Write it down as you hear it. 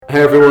Hi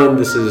everyone,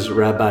 this is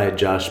Rabbi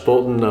Josh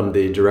Bolton. I'm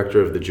the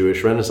director of the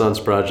Jewish Renaissance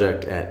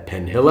Project at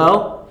Penn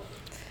Hillel.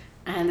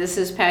 And this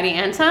is Patty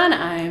Anton.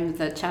 I'm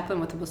the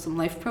chaplain with the Muslim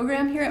Life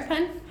program here at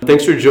Penn.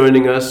 Thanks for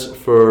joining us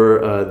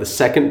for the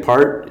second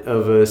part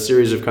of a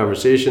series of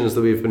conversations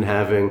that we've been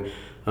having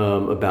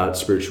about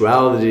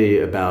spirituality,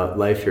 about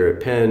life here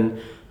at Penn.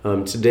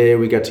 Today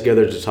we got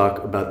together to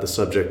talk about the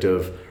subject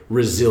of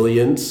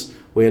resilience.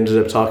 We ended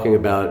up talking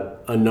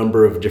about a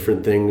number of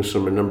different things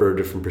from a number of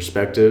different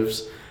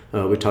perspectives.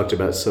 We talked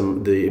about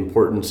the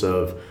importance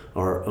of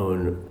our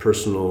own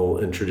personal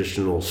and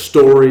traditional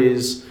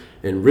stories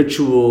and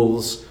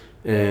rituals,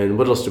 and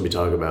what else did we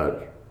talk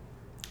about?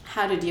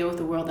 How to deal with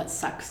a world that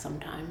sucks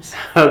sometimes.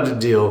 How to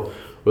deal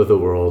with a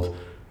world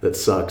that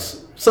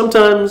sucks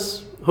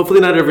sometimes,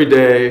 hopefully not every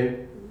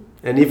day,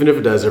 and even if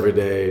it does every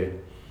day,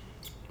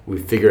 we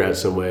figure out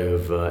some way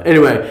of...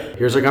 Anyway,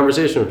 here's our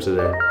conversation for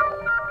today.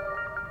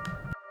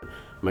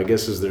 My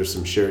guess is there's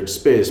some shared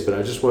space, but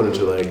I just wanted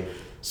to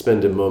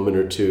spend a moment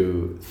or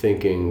two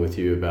thinking with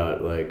you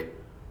about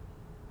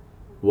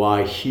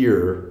why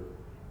here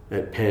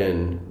at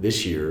Penn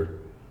this year,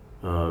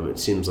 it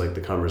seems like the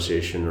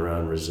conversation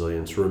around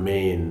resilience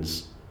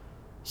remains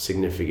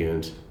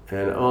significant.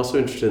 And I'm also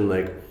interested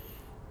in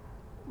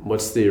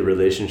what's the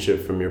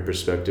relationship from your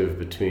perspective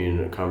between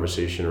a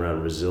conversation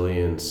around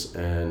resilience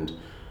and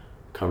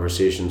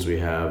conversations we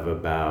have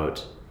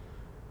about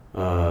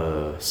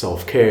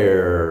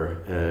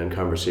self-care and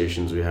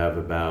conversations we have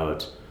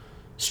about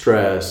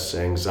stress,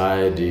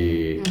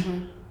 anxiety.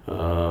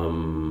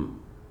 Where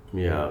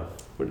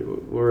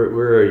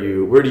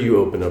do you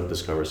open up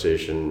this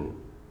conversation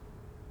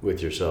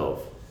with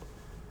yourself?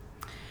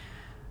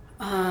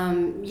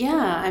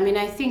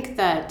 I think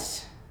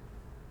that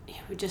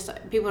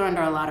people are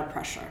under a lot of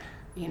pressure.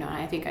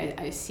 I think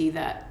I see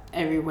that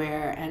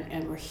everywhere,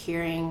 and we're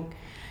hearing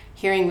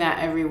that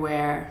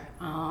everywhere.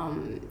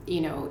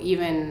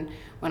 Even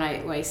when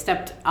I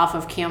stepped off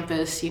of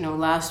campus,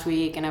 last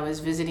week, and I was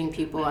visiting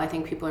people, I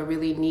think people are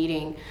really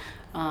needing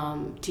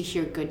to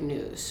hear good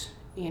news.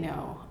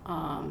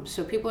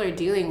 So people are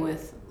dealing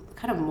with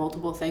kind of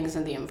multiple things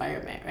in the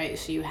environment, right?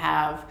 So you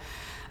have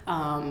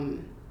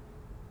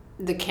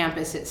the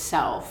campus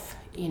itself,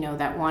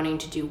 that wanting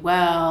to do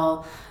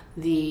well,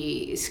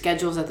 the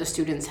schedules that the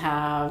students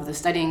have, the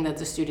studying that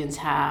the students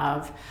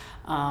have,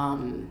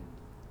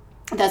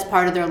 that's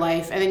part of their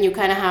life. And then you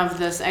kind of have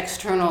this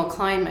external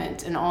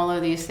climate and all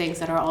of these things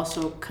that are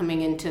also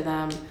coming into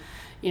them,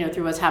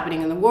 through what's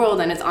happening in the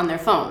world, and it's on their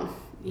phone,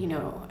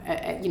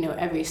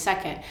 every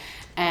second.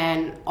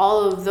 And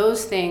all of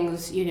those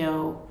things,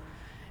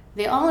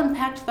 they all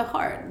impact the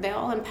heart. They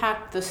all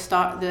impact the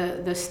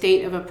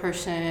state of a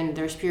person,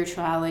 their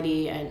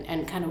spirituality,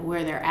 and kind of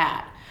where they're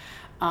at.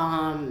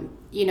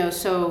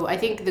 So I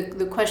think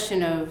the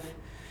question of,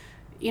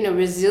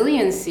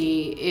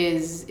 resiliency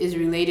is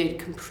related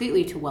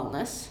completely to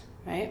wellness,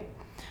 right?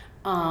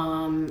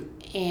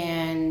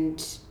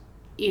 And,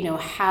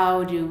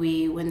 how do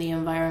we, when the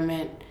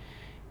environment,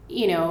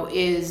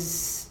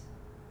 is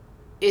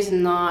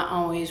not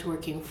always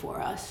working for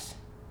us,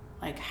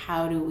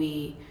 how do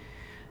we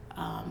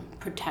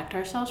protect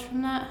ourselves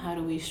from that? How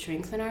do we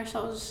strengthen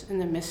ourselves in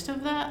the midst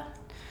of that,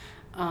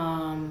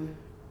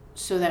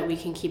 so that we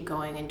can keep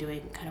going and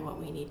doing kind of what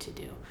we need to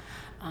do?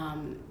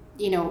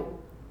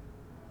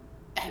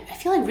 I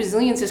feel like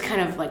resilience is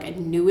kind of a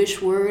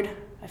newish word.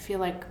 I feel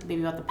like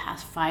maybe about the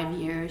past 5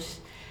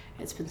 years,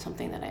 it's been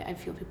something that I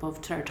feel people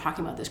have started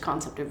talking about, this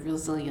concept of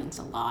resilience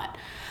a lot.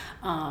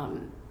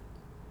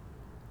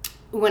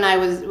 When I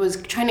was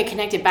trying to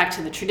connect it back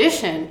to the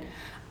tradition,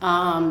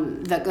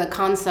 the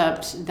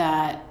concept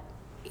that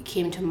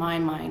came to my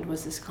mind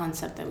was this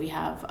concept that we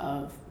have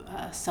of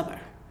sabr,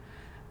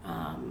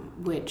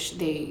 which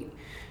they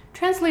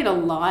translate a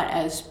lot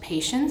as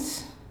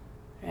patience,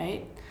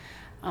 right?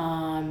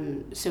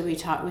 So we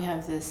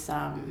have this,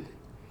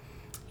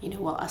 وَالْعَصْرِ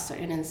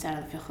إِنَّ الْإِنسَانَ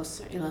لَفِي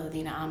خُسْرٍ إِلَّا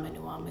الَّذِينَ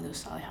آمَنُوا وَعَمِلُوا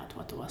الصَّالِحَاتِ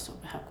وَتَوَاصَوْا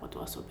بِالْحَقِّ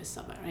وَتَوَاصَوْا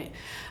بِالصَّبْرِ, right?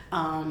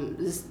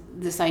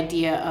 This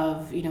idea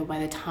of, by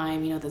the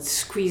time, the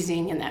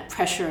squeezing and that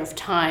pressure of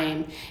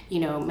time,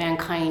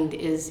 mankind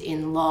is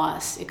in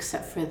loss,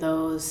 except for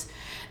those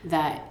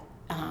that,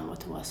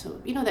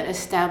 that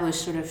establish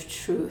sort of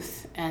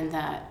truth and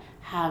that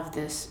have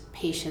this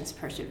patience,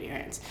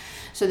 perseverance.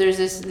 So there's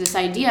this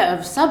idea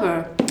of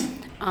sabr.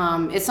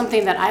 It's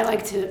something that I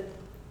like to,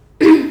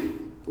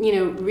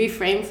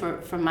 reframe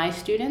for my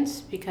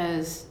students,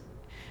 because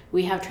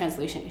we have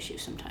translation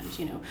issues sometimes.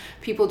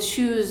 People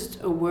choose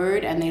a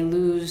word and they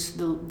lose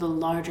the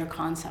larger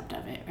concept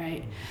of it,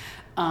 right?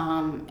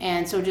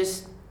 And so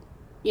just,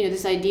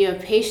 this idea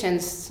of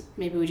patience,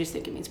 maybe we just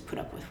think it means put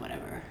up with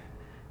whatever,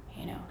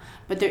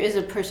 but there is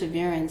a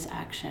perseverance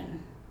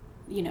action,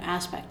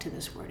 aspect to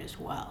this word as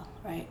well,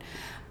 right?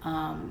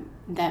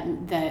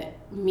 That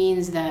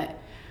means that,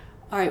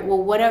 all right,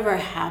 well, whatever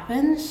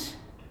happens,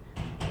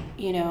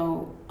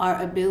 our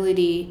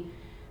ability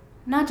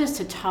not just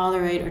to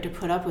tolerate or to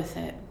put up with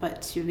it,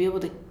 but to be able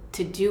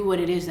to do what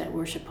it is that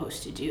we're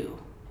supposed to do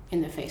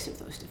in the face of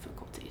those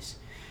difficulties.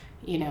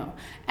 you know,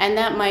 and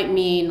that might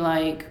mean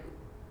like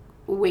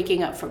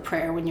waking up for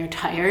prayer when you're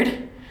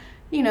tired.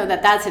 You know,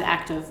 that's an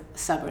act of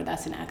sabr,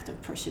 that's an act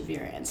of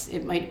perseverance.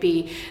 It might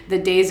be the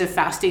days of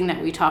fasting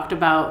that we talked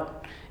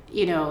about,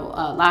 you know,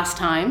 last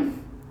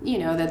time, you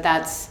know,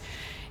 that's,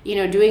 you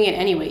know, doing it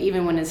anyway,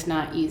 even when it's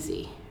not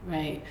easy,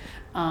 right?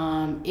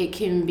 It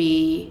can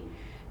be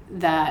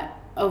that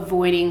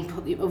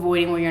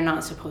avoiding where you're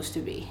not supposed to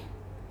be.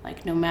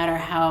 Like no matter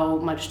how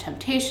much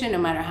temptation, no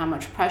matter how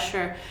much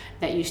pressure,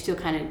 that you still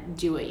kind of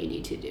do what you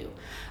need to do.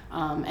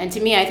 And to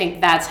me, I think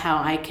that's how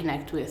I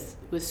connect with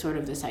sort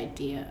of this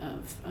idea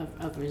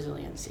of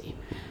resiliency.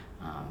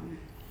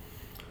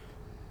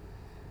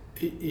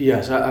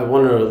 Yes, I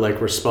want to like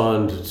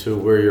respond to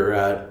where you're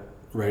at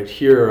right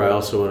here. I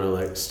also want to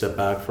like step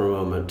back for a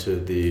moment to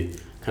the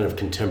kind of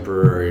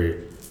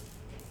contemporary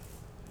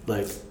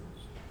like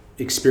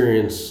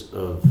experience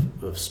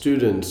of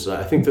students.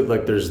 I think that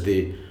like there's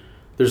the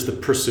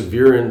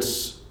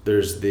perseverance,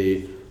 there's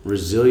the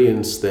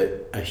resilience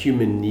that a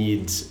human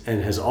needs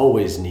and has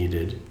always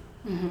needed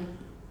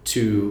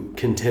to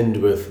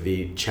contend with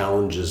the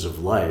challenges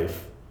of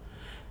life.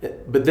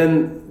 But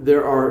then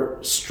there are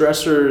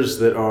stressors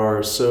that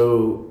are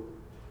so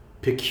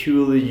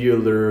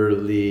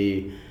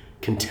peculiarly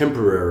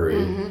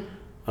contemporary.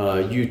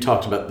 You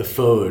talked about the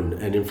phone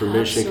and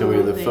information coming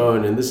on the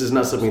phone, and this is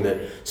not something that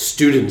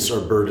students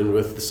are burdened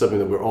with. It's something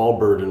that we're all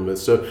burdened with.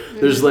 So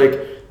there's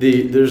like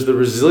there's the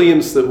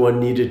resilience that one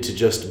needed to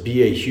just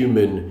be a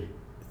human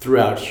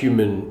throughout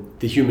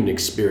the human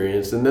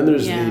experience, and then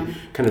there's the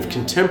kind of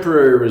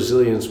contemporary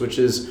resilience, which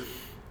is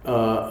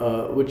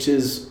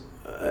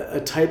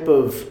a type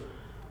of.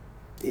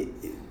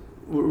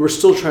 We're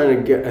still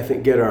trying to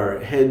get our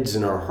heads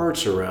and our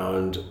hearts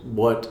around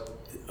what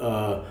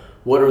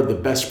are the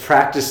best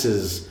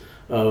practices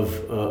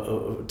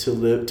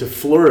to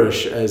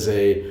flourish as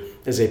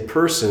a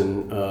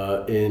person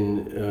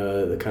in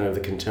the kind of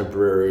the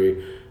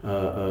contemporary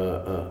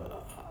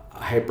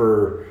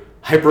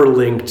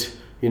hyperlinked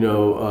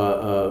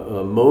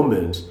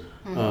moment,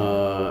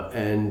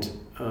 and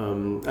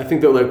I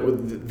think that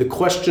like the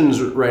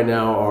questions right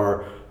now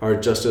are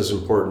just as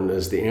important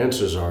as the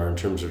answers are in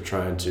terms of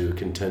trying to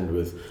contend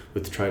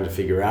with trying to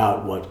figure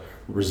out what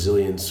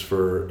resilience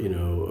for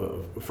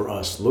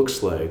us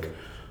looks like.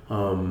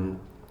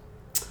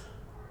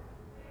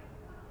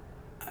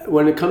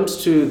 When it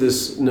comes to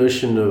this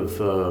notion of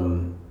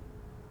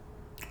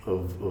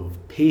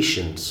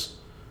patience,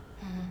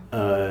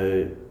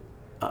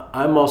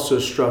 I'm also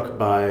struck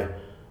by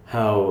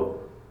how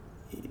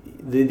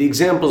the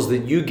examples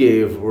that you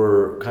gave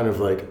were kind of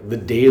like the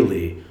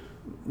daily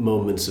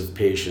moments of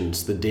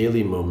patience, the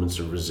daily moments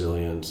of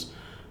resilience.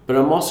 But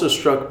I'm also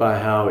struck by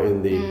how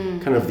in the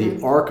kind of the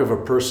arc of a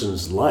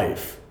person's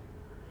life,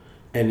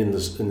 and in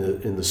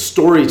the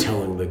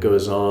storytelling that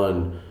goes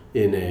on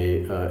in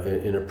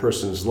a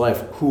person's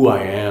life, who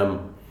I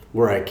am,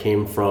 where I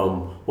came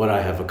from, what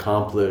I have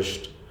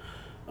accomplished,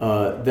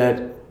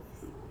 that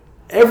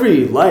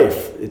every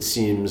life, it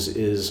seems,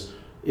 is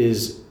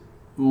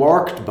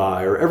marked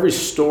by, or every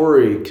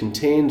story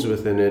contains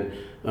within it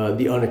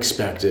the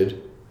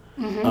unexpected,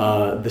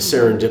 the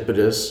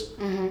serendipitous,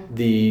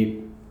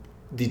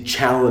 the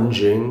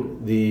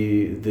challenging,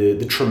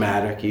 the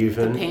traumatic,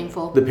 even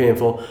the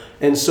painful,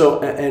 and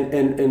so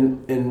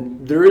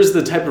and there is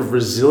the type of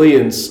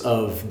resilience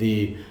of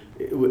the.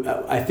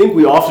 I think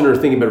we often are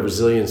thinking about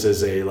resilience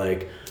as a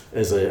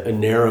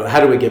narrow. How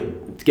do we get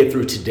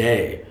through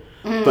today?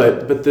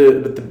 But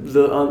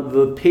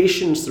the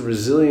patience, the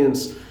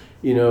resilience,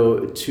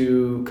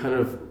 to kind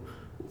of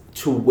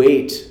to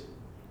wait,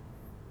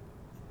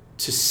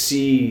 to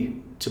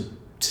see, to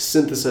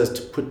synthesize,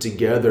 to put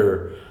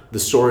together the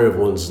story of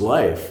one's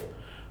life,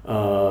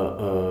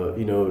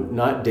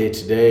 not day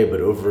to day,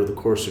 but over the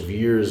course of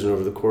years and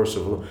over the course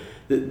of.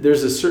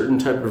 There's a certain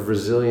type of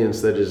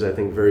resilience that is, I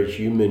think, very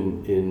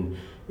human in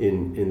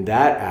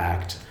that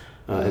act,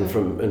 and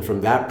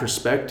from that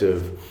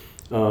perspective,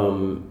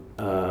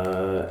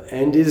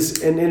 and it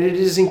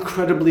is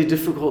incredibly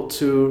difficult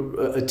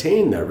to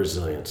attain that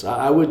resilience.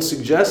 I would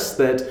suggest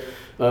that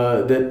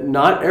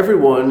not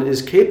everyone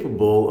is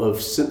capable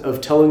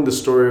of telling the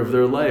story of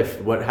their life,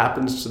 what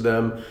happens to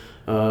them,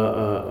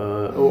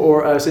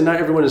 or I say not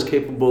everyone is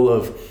capable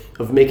of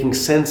making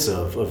sense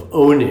of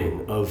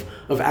owning, of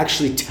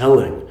actually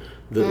telling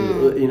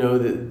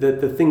that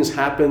the things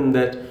happen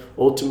that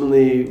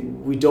ultimately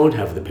we don't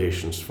have the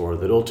patience for,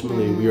 that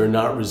ultimately we are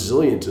not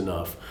resilient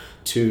enough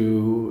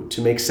to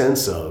make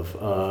sense of,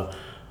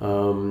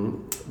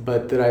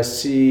 but that I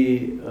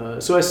see.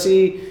 So I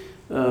see.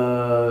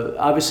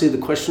 Obviously, the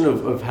question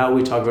of how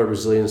we talk about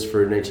resilience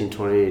for 19,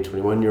 20,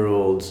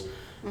 21-year-olds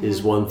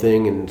is one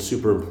thing and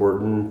super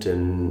important,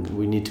 and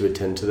we need to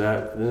attend to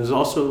that. And there's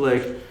also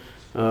like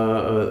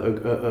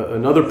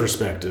another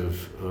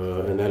perspective,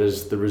 and that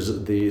is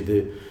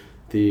the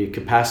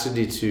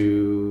capacity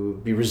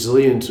to be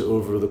resilient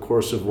over the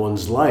course of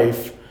one's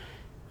life,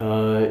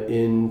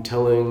 in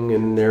telling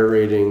and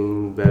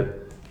narrating that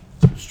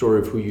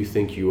story of who you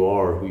think you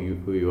are,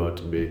 who you ought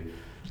to be.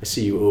 I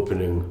see you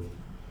opening.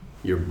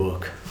 your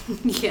book.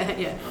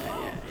 Yeah.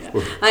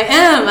 I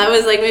am. I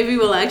was like, maybe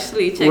we'll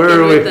actually check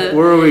Where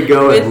are we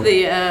going? With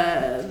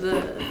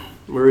the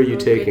Where are you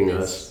taking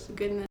us?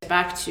 Goodness.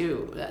 Back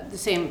to the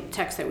same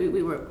text that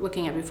we were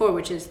looking at before,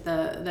 which is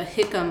the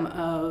Hikam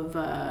of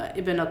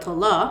Ibn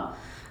Atullah,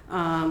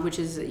 which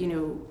is,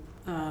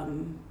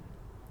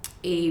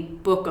 a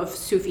book of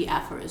Sufi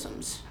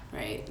aphorisms,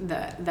 right?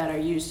 That are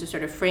used to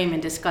sort of frame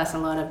and discuss a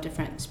lot of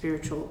different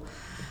spiritual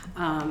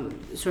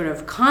sort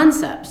of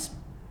concepts.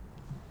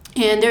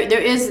 And there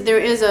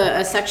is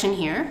a section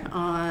here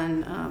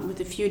on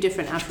with a few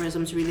different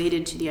aphorisms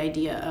related to the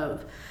idea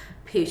of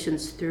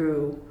patience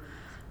through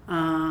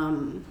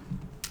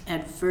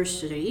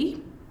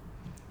adversity.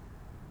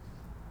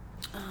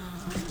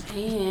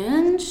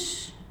 And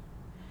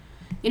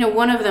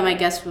one of them, I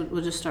guess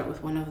we'll just start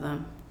with one of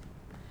them.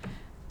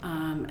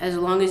 As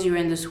long as you're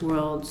in this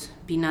world,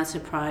 be not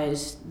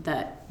surprised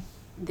that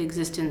the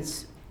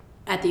existence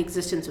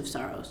of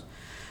sorrows.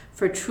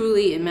 For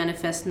truly it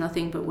manifests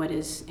nothing but what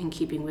is in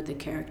keeping with the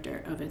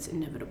character of its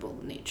inevitable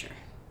nature.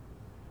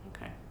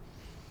 Okay.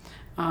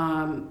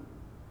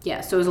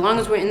 So as long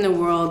as we're in the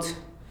world,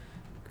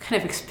 kind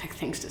of expect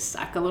things to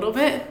suck a little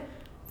bit,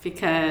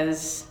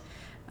 because,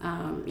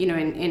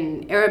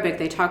 in Arabic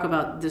they talk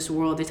about this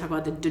world, they talk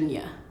about the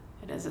dunya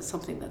as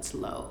something that's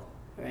low,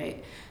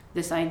 right?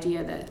 This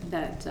idea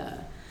that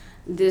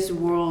this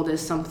world is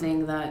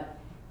something that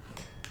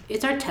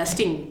it's our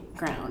testing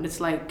ground. It's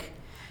like,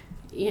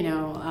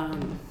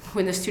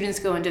 when the students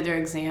go into their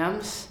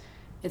exams,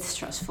 it's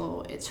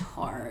stressful, it's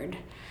hard,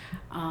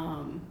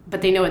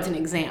 but they know it's an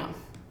exam,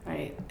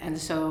 right? And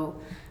so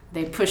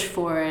they push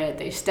for it,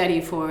 they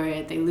study for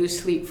it, they lose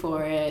sleep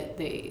for it,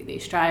 they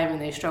strive and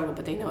they struggle,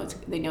 but they know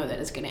that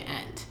it's going to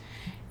end.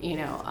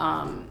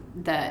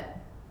 That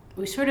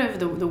we sort of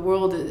the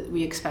world,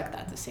 we expect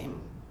that the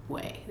same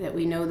way, that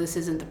we know this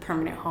isn't the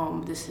permanent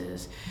home. This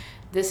is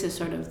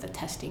sort of the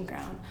testing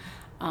ground.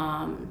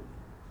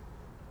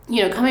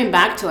 Coming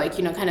back to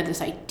kind of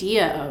this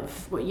idea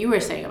of what you were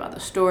saying about the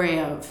story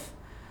of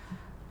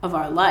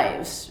our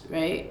lives,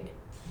 right?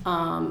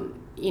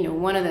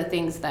 One of the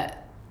things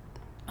that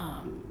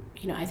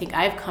I think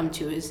I've come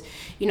to is,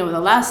 the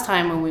last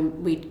time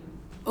when we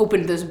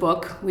opened this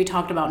book, we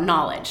talked about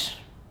knowledge,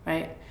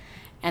 right?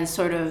 And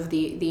sort of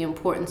the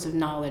importance of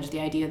knowledge,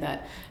 the idea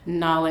that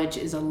knowledge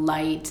is a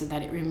light,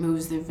 that it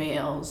removes the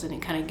veils, and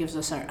it kind of gives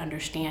us our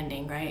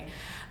understanding, right?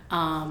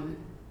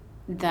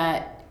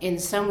 That in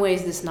some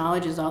ways this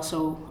knowledge is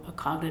also a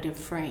cognitive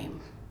frame,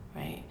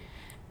 right?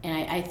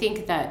 And I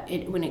think that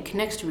when it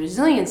connects to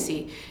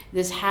resiliency,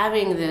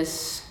 having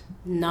this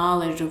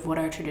knowledge of what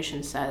our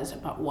tradition says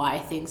about why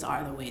things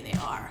are the way they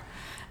are,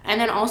 and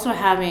then also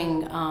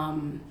having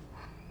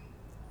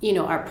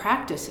our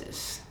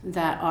practices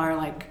that are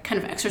like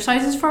kind of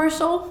exercises for our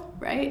soul,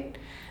 right?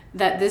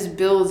 That this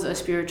builds a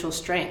spiritual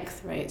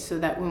strength, right? So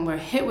that when we're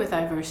hit with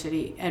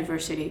adversity,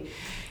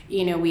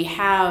 we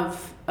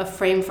have a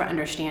frame for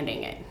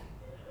understanding it,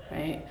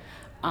 right?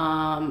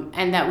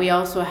 And that we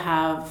also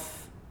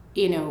have,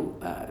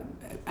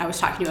 I was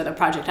talking about the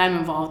project I'm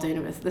involved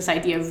in with this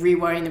idea of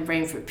rewiring the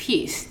brain for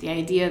peace, the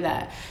idea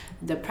that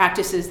the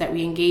practices that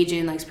we engage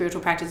in, like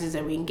spiritual practices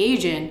that we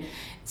engage in,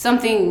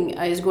 something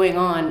is going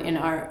on in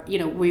our,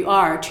 we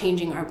are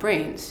changing our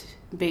brains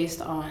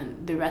based on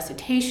the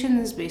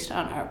recitations, based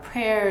on our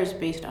prayers,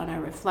 based on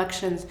our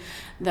reflections,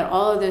 that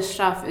all of this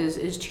stuff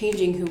is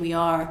changing who we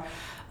are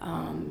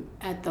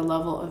at the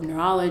level of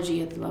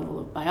neurology, at the level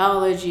of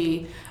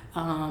biology.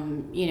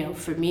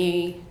 For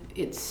me,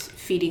 it's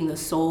feeding the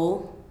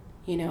soul,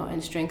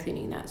 and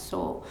strengthening that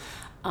soul.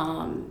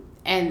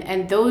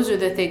 And those are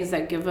the things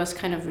that give us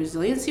kind of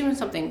resiliency when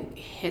something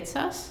hits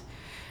us.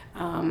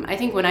 I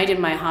think when I did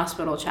my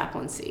hospital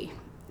chaplaincy,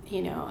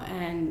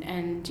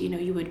 and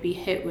you would be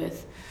hit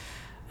with,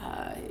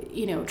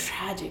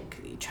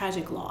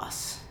 tragic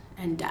loss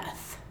and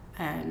death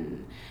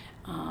and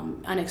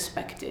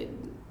unexpected,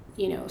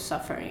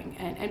 suffering.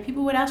 And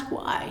people would ask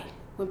why.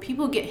 When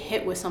people get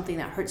hit with something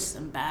that hurts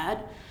them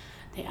bad,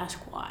 they ask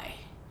why.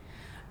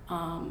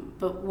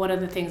 But one of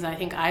the things I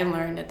think I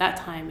learned at that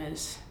time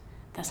is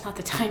that's not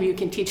the time you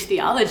can teach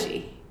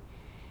theology,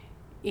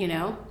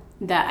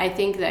 that I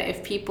think that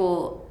if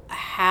people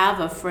have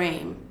a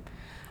frame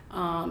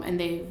and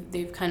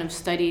they've kind of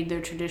studied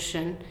their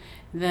tradition,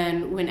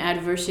 then when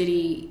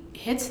adversity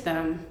hits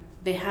them,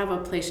 they have a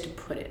place to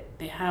put it.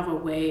 They have a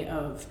way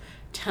of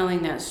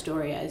telling that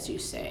story, as you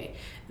say,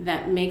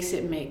 that makes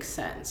it make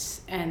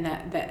sense, and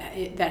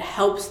that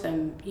helps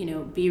them,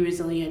 be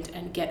resilient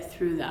and get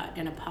through that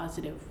in a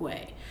positive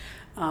way,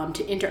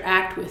 to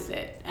interact with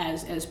it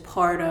as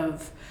part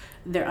of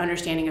their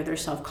understanding of their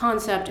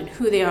self-concept and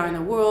who they are in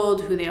the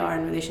world, who they are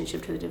in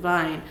relationship to the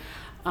divine.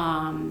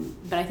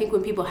 But I think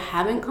when people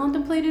haven't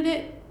contemplated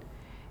it,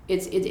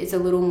 it's a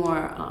little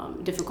more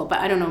difficult. But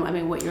I don't know,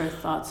 what your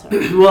thoughts are.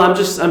 Well,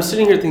 I'm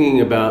sitting here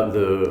thinking about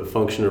the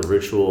function of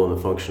ritual and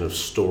the function of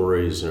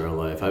stories in our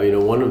life.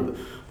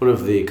 One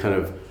of the kind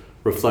of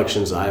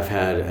reflections I've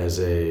had as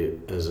a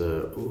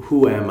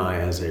who am I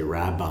as a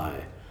rabbi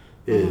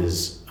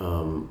is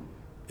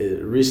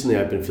recently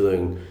I've been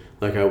feeling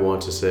like I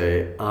want to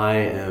say, I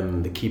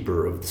am the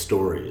keeper of the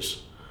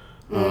stories.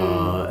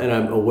 And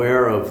I'm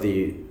aware of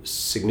the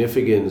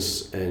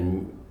significance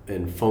and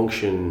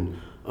function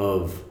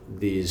of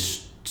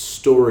these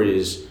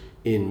stories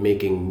in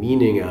making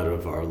meaning out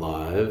of our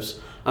lives.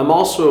 I'm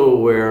also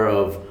aware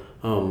of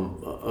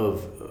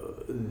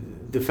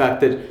the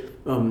fact that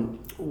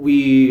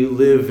we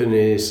live in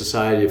a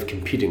society of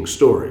competing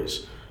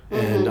stories.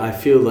 And I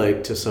feel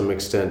like, to some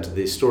extent,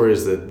 the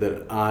stories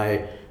that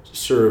I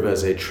serve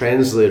as a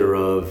translator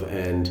of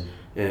and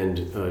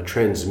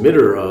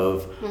transmitter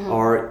of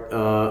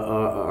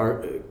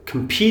are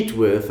compete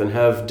with and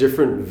have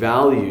different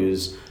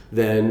values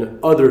than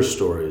other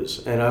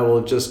stories. And I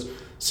would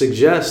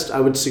suggest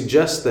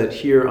that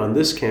here on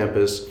this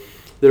campus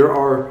there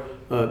are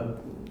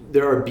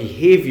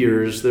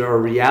behaviors, there are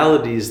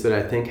realities that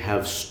I think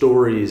have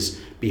stories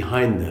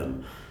behind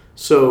them.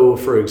 So,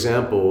 for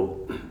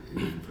example,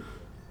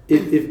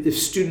 if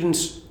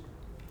students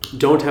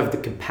don't have the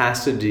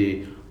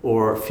capacity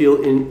or feel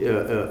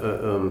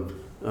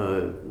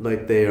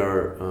like they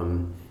are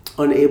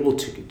unable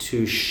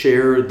to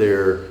share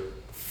their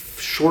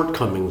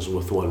shortcomings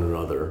with one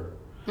another,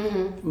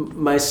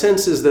 my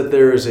sense is that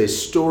there is a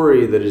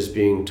story that is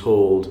being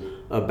told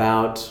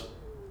about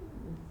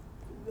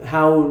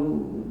how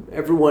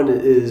everyone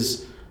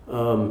is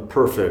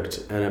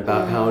perfect, and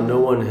about how no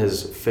one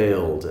has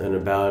failed, and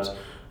about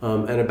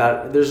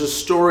there's a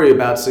story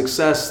about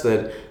success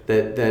that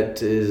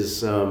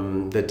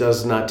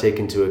does not take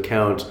into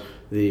account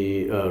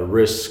the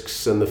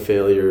risks and the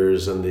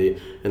failures and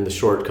the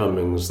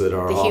shortcomings that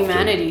are the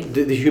humanity.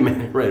 The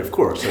humanity, right? Of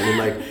course. I mean,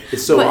 like,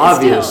 it's so But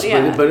obvious. still,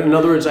 yeah. But in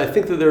other words, I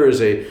think that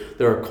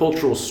there are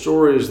cultural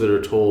stories that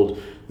are told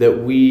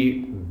that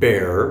we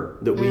bear,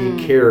 that we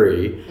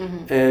carry,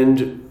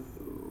 and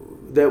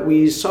that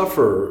we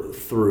suffer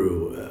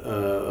through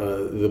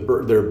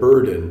their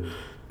burden.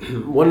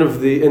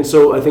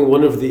 So I think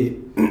one of the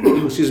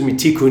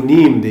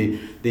tikkunim,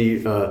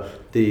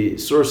 the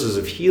sources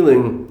of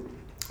healing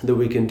that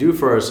we can do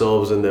for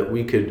ourselves and that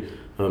we could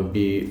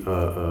be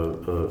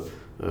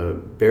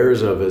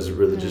bearers of as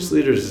religious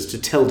leaders, is to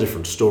tell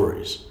different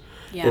stories.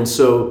 Yeah.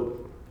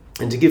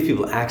 And to give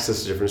people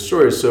access to different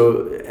stories.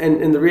 So,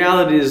 and the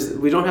reality is,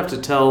 we don't have to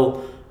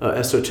tell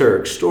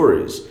esoteric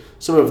stories.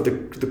 Some of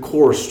the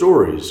core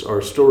stories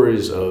are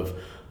stories of,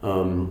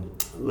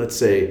 let's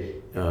say,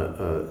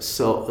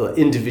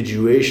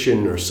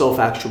 individuation or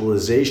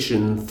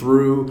self-actualization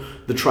through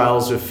the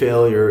trials of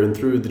failure and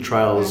through the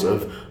trials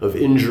of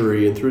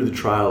injury and through the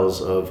trials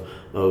of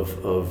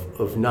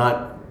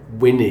not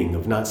winning,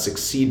 of not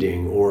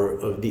succeeding, or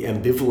of the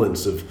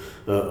ambivalence of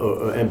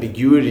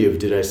ambiguity of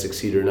did I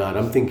succeed or not.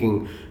 I'm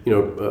thinking,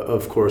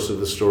 of course, of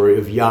the story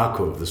of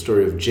Yaakov, the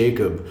story of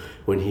Jacob,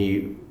 when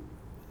he,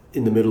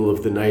 in the middle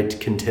of the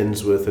night,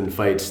 contends with and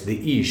fights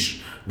the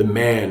Ish, the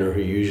man, or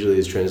who usually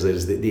is translated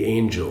as the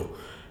angel.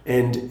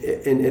 And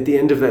at the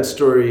end of that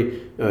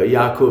story,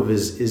 Yaakov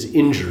is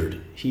injured.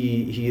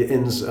 He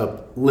ends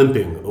up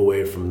limping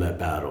away from that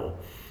battle.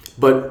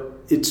 But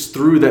it's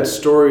through that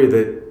story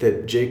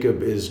that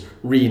Jacob is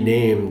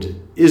renamed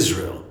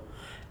Israel.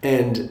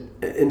 And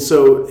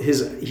so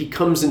he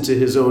comes into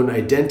his own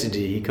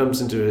identity. He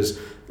comes into his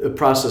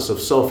process of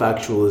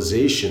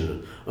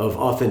self-actualization, of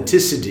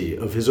authenticity,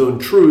 of his own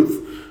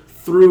truth,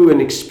 through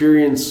an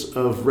experience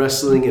of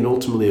wrestling and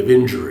ultimately of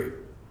injury.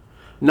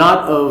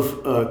 Not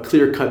of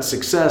clear-cut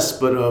success,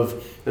 but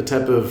of a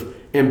type of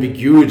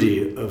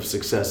ambiguity of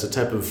success, a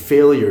type of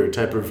failure, a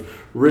type of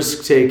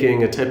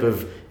risk-taking,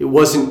 it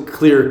wasn't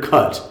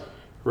clear-cut,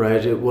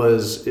 right?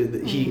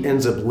 He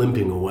ends up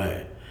limping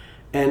away.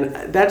 And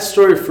that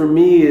story for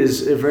me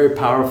is a very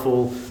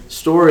powerful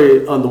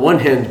story on the one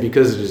hand,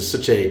 because it is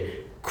such a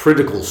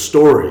critical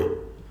story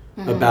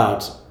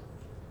about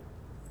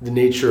the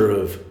nature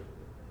of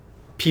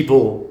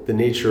people, the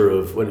nature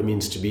of what it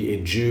means to be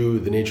a Jew,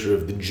 the nature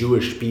of the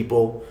Jewish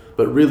people,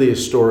 but really a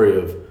story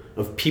of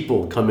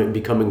people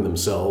becoming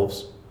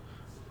themselves,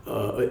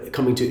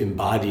 coming to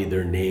embody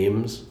their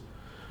names,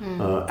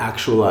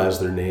 actualize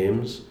their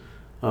names.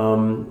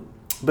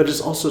 But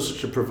it's also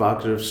such a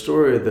provocative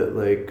story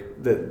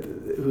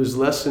whose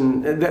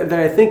lesson that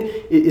I think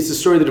it's a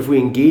story that if we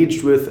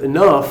engaged with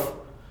enough,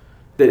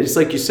 that it's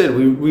like you said,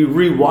 we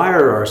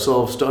rewire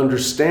ourselves to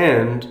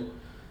understand,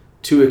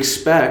 to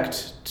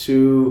expect,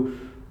 to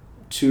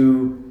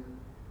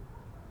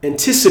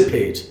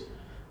anticipate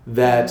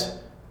that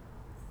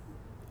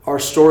our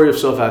story of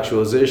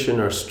self-actualization,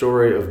 our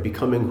story of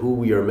becoming who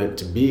we are meant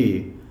to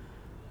be,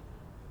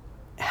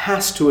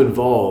 has to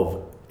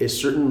involve a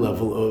certain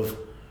level of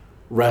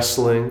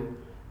wrestling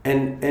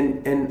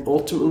and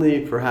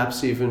ultimately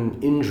perhaps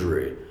even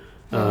injury.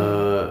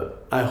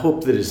 I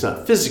hope that it's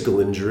not physical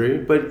injury,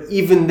 but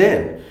even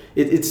then,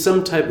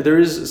 there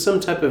is some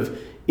type of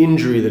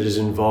injury that is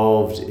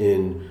involved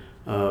in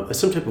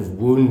some type of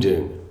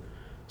wounding,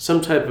 some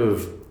type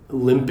of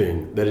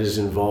limping that is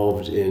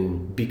involved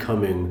in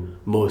becoming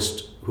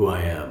most who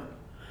I am.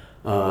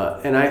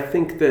 And I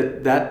think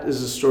that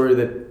is a story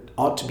that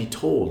ought to be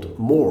told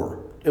more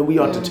and we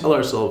ought to tell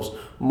ourselves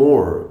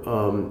more.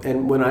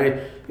 And when I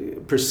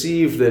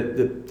perceive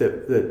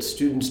that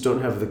students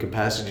don't have the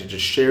capacity to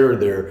share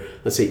their,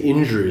 let's say,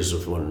 injuries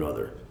with one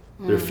another,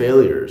 their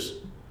failures,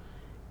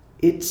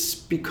 it's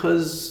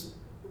because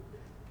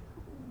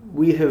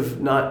we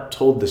have not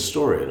told this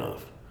story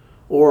enough.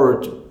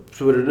 Or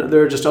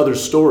there are just other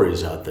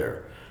stories out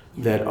there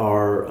that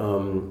are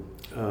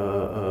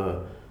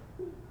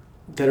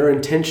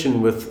in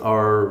tension with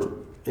our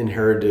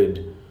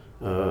inherited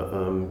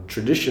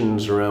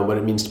traditions around what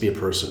it means to be a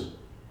person.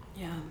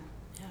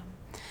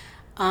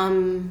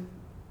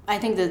 I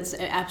think that's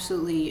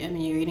absolutely, I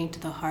mean, you're getting to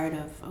the heart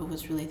of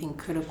what's really, I think,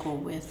 critical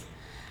with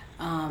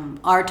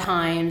our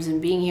times and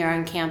being here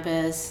on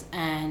campus,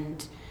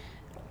 and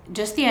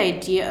just the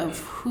idea of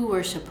who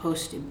we're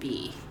supposed to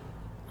be,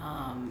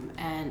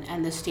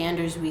 and the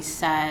standards we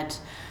set,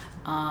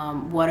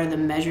 what are the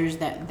measures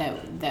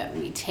that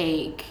we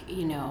take,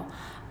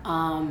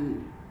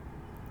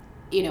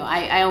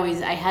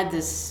 I had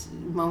this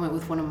moment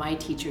with one of my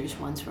teachers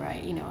once where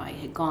I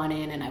had gone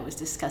in and I was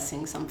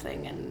discussing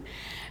something, and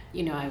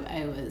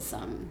I was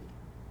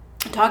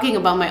talking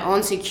about my own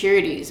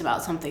insecurities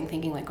about something,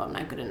 thinking like, oh, I'm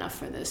not good enough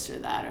for this or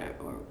that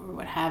or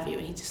what have you.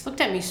 And he just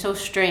looked at me so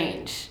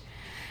strange.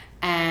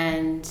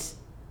 And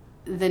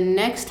the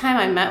next time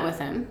I met with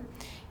him,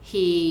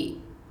 we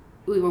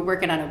were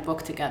working on a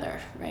book together,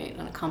 right,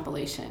 on a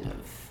compilation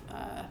of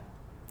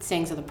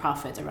sayings of the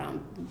prophets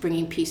around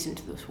bringing peace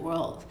into this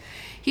world.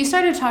 He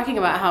started talking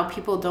about how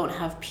people don't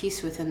have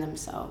peace within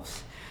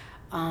themselves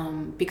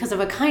because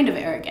of a kind of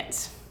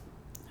arrogance,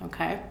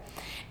 okay?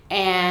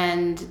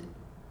 And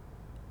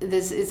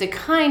this is a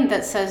kind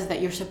that says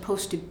that you're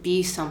supposed to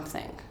be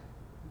something,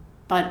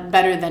 but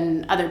better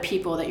than other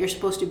people, that you're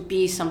supposed to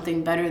be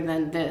something better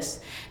than this,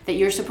 that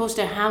you're supposed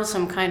to have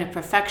some kind of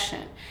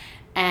perfection.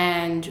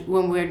 And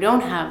when we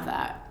don't have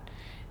that,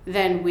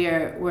 then we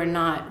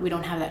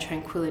don't have that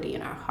tranquility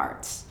in our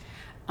hearts,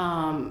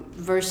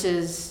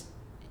 versus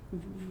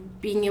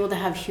being able to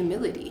have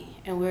humility.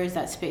 And where is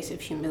that space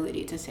of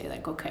humility to say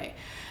like, okay,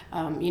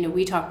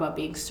 we talk about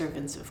being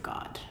servants of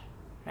God,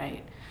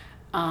 right?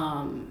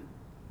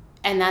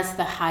 And that's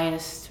the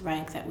highest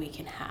rank that we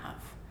can have,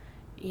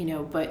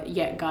 but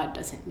yet God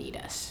doesn't need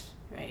us,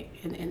 right?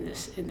 In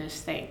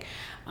this thing.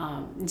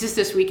 Just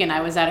this weekend,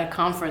 I was at a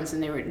conference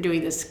and they were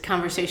doing this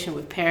conversation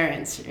with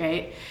parents,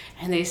 right?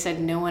 And they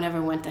said no one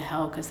ever went to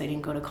hell because they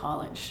didn't go to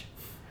college.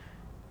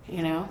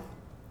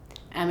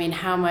 I mean,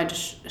 how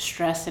much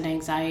stress and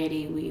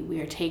anxiety we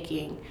are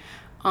taking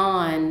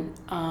on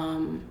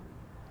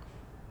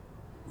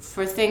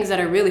for things that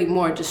are really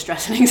more just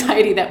stress and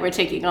anxiety that we're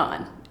taking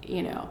on,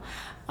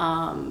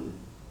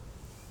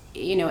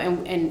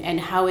 and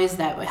how is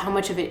that? How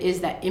much of it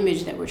is that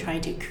image that we're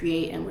trying to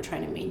create and we're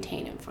trying to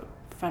maintain in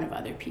front of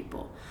other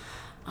people,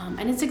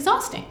 and it's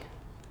exhausting.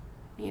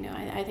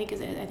 I think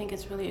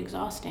it's really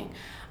exhausting.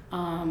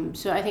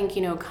 So I think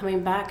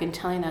coming back and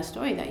telling that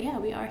story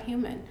that we are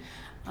human.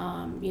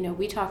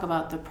 We talk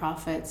about the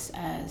prophets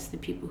as the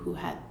people who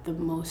had the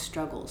most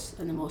struggles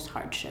and the most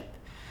hardship.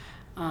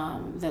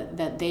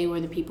 That they were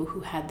the people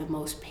who had the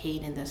most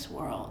pain in this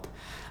world.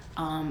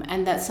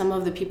 And that some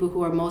of the people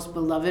who are most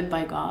beloved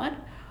by God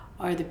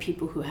are the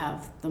people who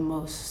have the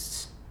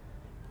most,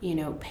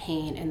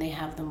 pain, and they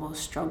have the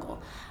most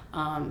struggle.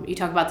 You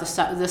talk about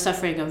the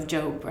suffering of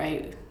Job,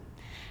 right?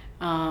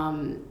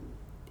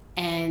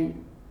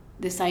 And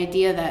this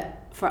idea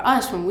that for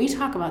us, when we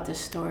talk about this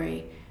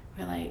story,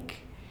 we're like,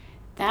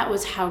 that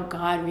was how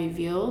God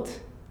revealed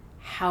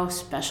how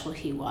special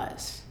he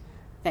was.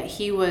 That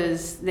he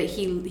was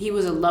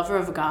a lover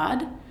of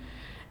God,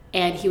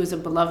 and he was a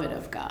beloved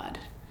of God.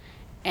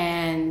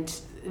 And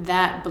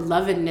that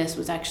belovedness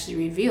was actually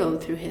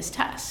revealed through his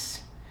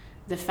tests.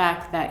 The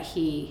fact that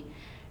he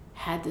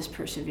had this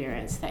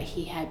perseverance, that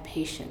he had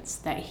patience,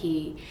 that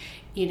he,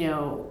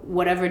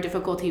 whatever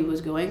difficulty he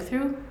was going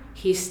through,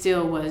 he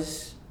still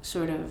was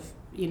sort of,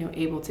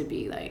 able to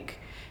be like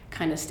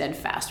kind of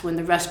steadfast when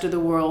the rest of the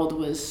world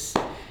was,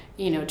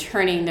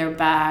 turning their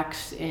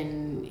backs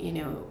and,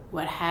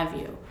 what have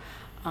you.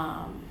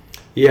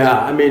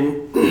 I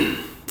mean,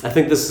 I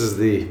think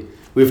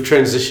we've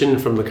transitioned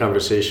from the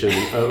conversation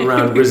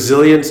around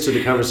resilience to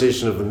the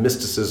conversation of the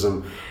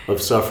mysticism of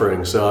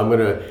suffering. So I'm going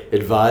to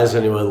advise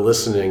anyone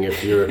listening,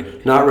 if you're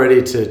not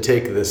ready to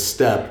take this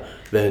step,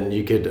 then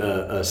you could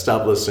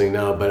stop listening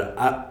now. But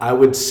I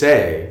would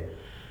say,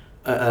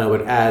 and I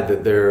would add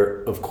that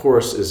there, of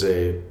course, is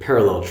a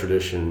parallel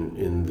tradition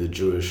in the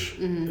Jewish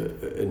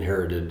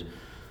inherited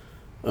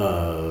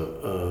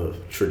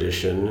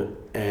tradition,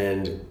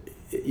 and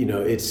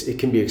it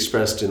can be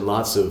expressed in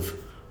lots of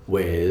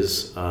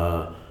ways.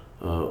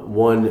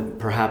 One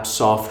perhaps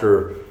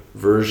softer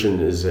version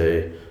is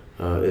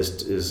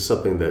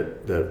something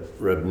that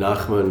Reb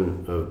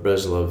Nachman of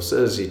Breslov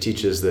says. He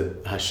teaches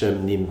that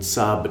Hashem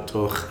nimtza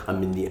b'toch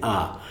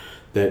hamini'ah,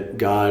 that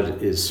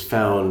God is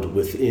found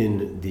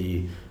within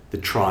the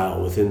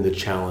trial, within the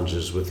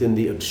challenges, within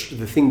the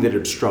thing that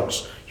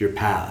obstructs your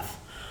path.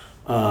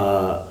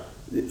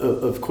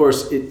 Of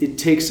course, it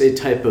takes a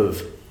type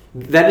of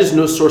that is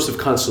no source of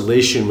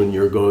consolation when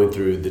you're going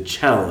through the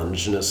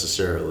challenge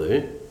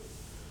necessarily.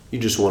 You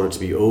just want it to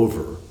be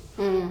over.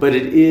 But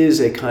it is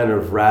a kind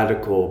of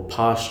radical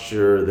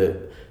posture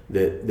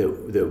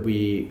that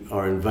we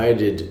are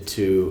invited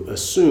to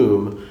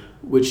assume,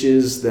 which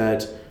is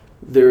that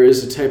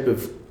there's a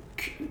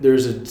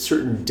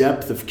certain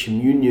depth of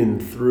communion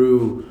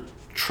through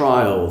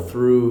trial,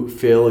 through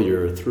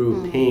failure,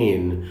 through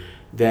pain,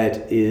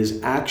 that is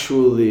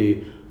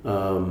actually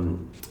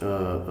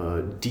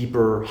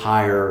deeper,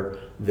 higher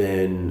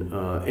than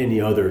any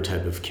other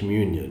type of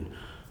communion.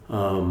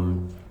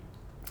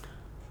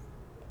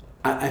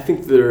 I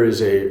think there is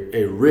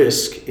a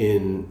risk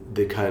in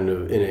the kind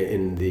of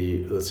in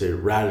the let's say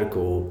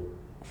radical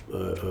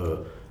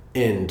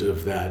end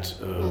of that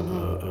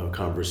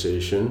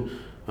conversation,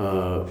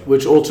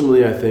 which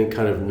ultimately I think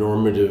kind of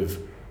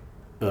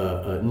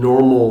the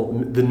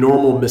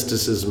normal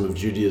mysticism of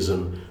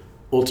Judaism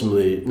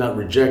ultimately not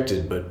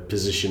rejected but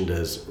positioned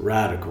as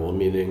radical,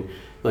 meaning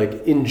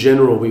like in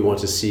general we want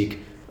to seek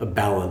a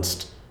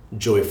balanced,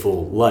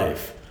 joyful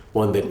life.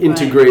 One that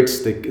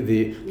integrates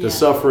the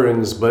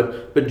sufferings,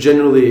 but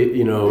generally,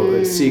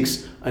 it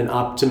seeks an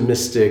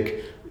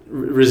optimistic,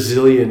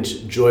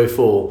 resilient,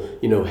 joyful,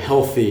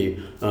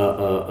 healthy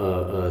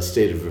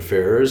state of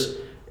affairs.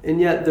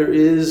 And yet there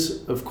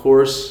is, of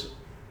course,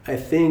 I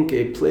think,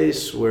 a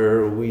place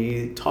where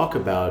we talk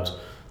about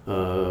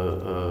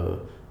the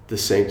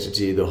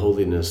sanctity, the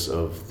holiness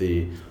of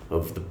the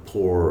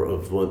poor,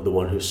 of the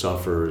one who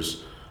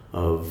suffers,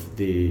 of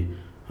the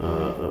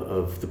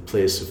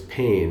place of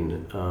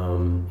pain.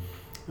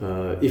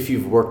 If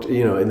you've worked,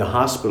 in the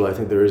hospital, I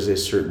think there is a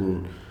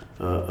certain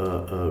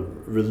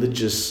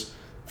religious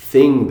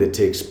thing that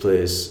takes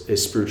place, a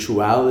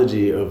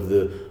spirituality of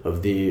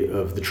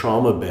the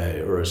trauma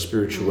bay, or a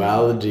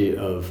spirituality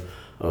of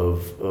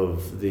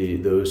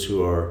those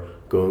who are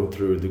going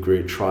through the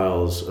great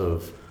trials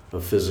of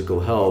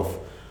physical health.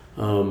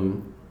 I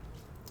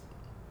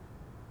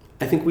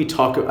think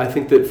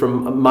that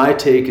from my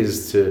take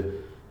is to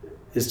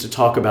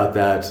talk about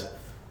that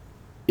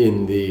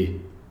in the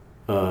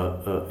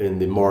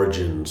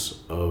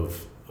margins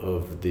of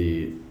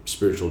the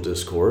spiritual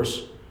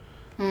discourse,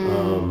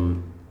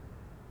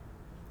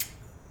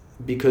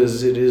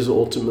 because it is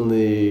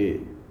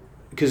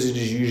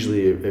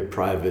usually a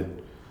private.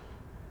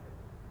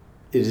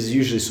 It is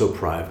usually so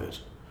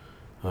private,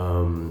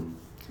 and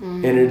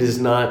it is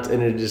not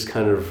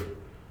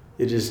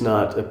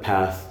a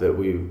path that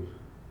we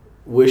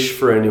wish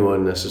for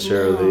anyone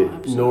necessarily,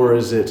 nor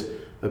is it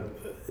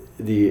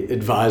the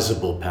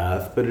advisable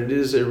path, but it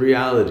is a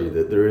reality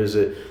that there's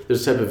a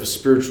type of a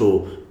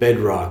spiritual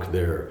bedrock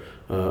there,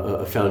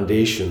 a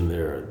foundation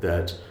there,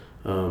 that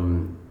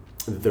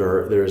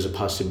there is a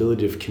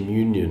possibility of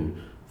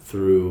communion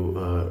through,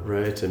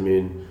 right? I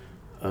mean,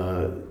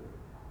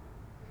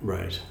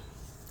 right.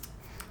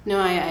 No,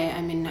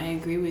 I mean, I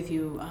agree with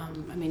you. I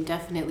mean,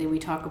 definitely we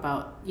talk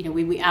about,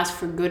 we ask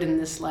for good in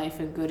this life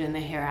and good in the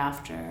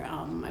hereafter.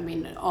 I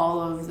mean, all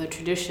of the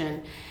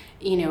tradition,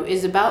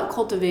 is about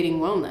cultivating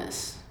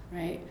wellness,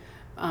 right?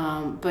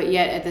 But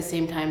yet at the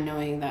same time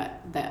knowing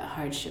that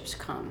hardships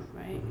come,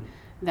 right?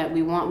 That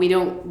we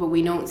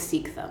don't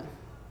seek them.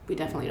 We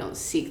definitely don't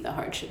seek the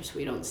hardships.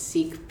 We don't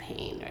seek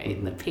pain,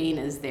 right? The pain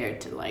is there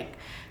to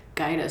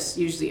guide us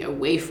usually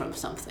away from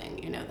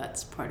something,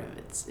 that's part of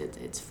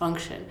its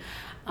function.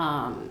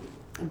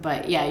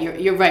 But yeah,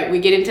 you're right. We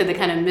get into the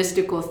kind of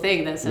mystical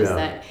thing that says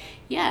that,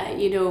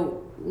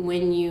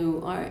 when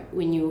you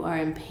are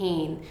in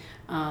pain,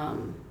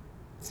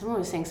 someone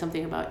was saying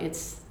something about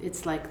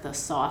it's like the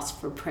sauce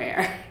for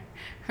prayer,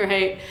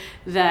 right?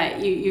 That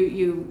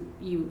you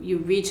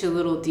reach a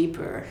little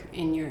deeper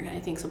in I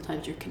think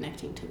sometimes you're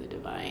connecting to the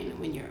divine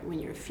when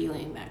you're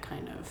feeling that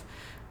kind of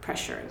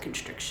pressure and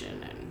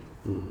constriction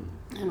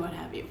and what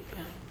have you.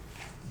 Yeah.